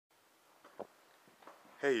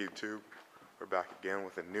Hey YouTube, we're back again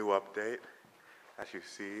with a new update. As you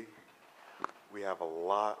see, we have a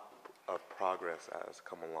lot of progress that has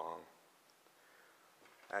come along.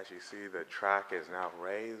 As you see, the track is now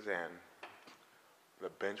raised and the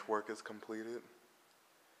bench work is completed.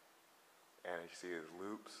 And as you see his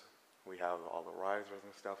loops, we have all the risers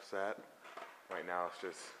and stuff set. Right now it's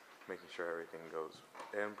just making sure everything goes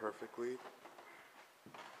in perfectly.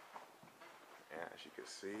 And as you can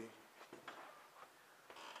see,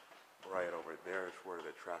 right over there is where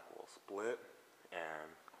the track will split,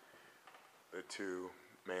 and the two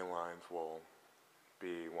main lines will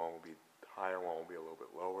be, one will be higher, one will be a little bit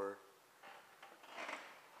lower.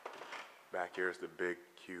 Back here is the big,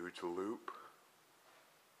 huge loop.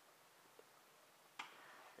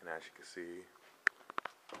 And as you can see,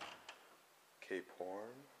 Cape Horn.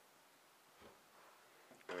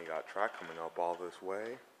 And we got track coming up all this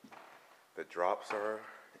way. The drops are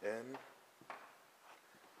in.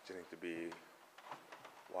 Just need to be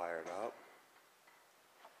wired up.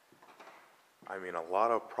 I mean, a lot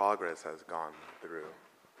of progress has gone through.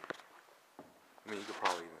 I mean, you could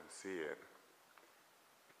probably even see it.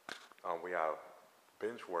 We have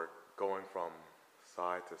bench work going from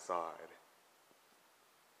side to side,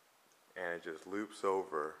 and it just loops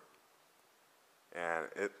over, and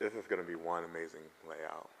this is going to be one amazing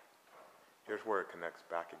layout. Here's where it connects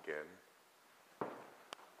back again.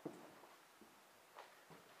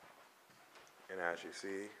 And as you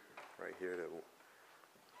see, right here,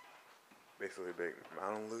 basically a big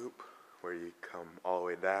mountain loop where you come all the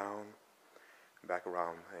way down, back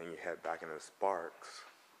around, and you head back into Sparks.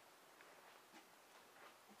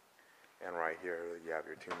 And right here, you have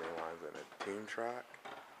your two main lines and a team track.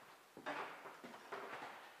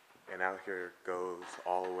 And out here it goes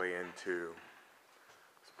all the way into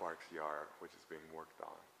Sparks' yard, which is being worked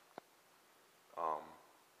on.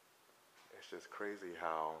 It's just crazy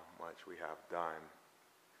how much we have done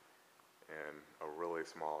in a really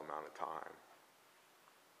small amount of time.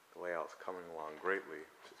 The layout's coming along greatly,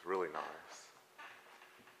 which is really nice.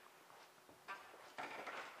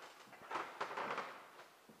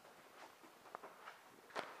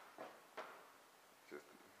 Just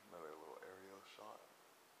another little aerial shot.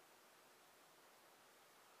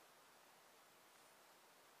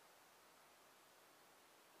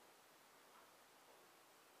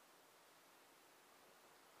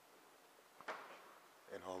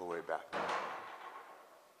 And all the way back down.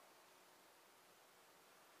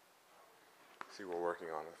 See, we're working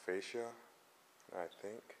on the fascia, I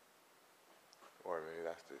think. Or maybe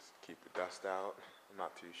that's just keep the dust out. I'm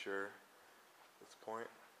not too sure at this point.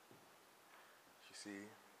 As you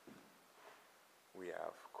see, we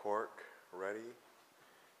have Cork ready,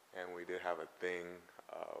 and we did have a thing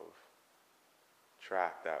of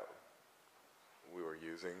track that we were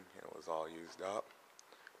using, and it was all used up.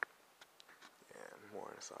 And more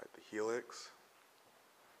inside the helix.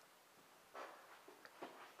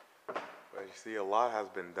 But you see, a lot has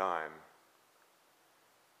been done,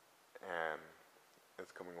 and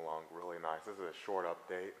it's coming along really nice. This is a short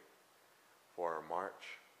update for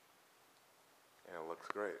March, and it looks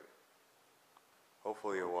great.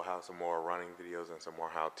 Hopefully we'll have some more running videos and some more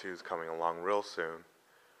how-tos coming along real soon.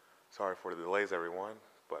 Sorry for the delays, everyone,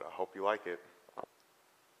 but I hope you like it.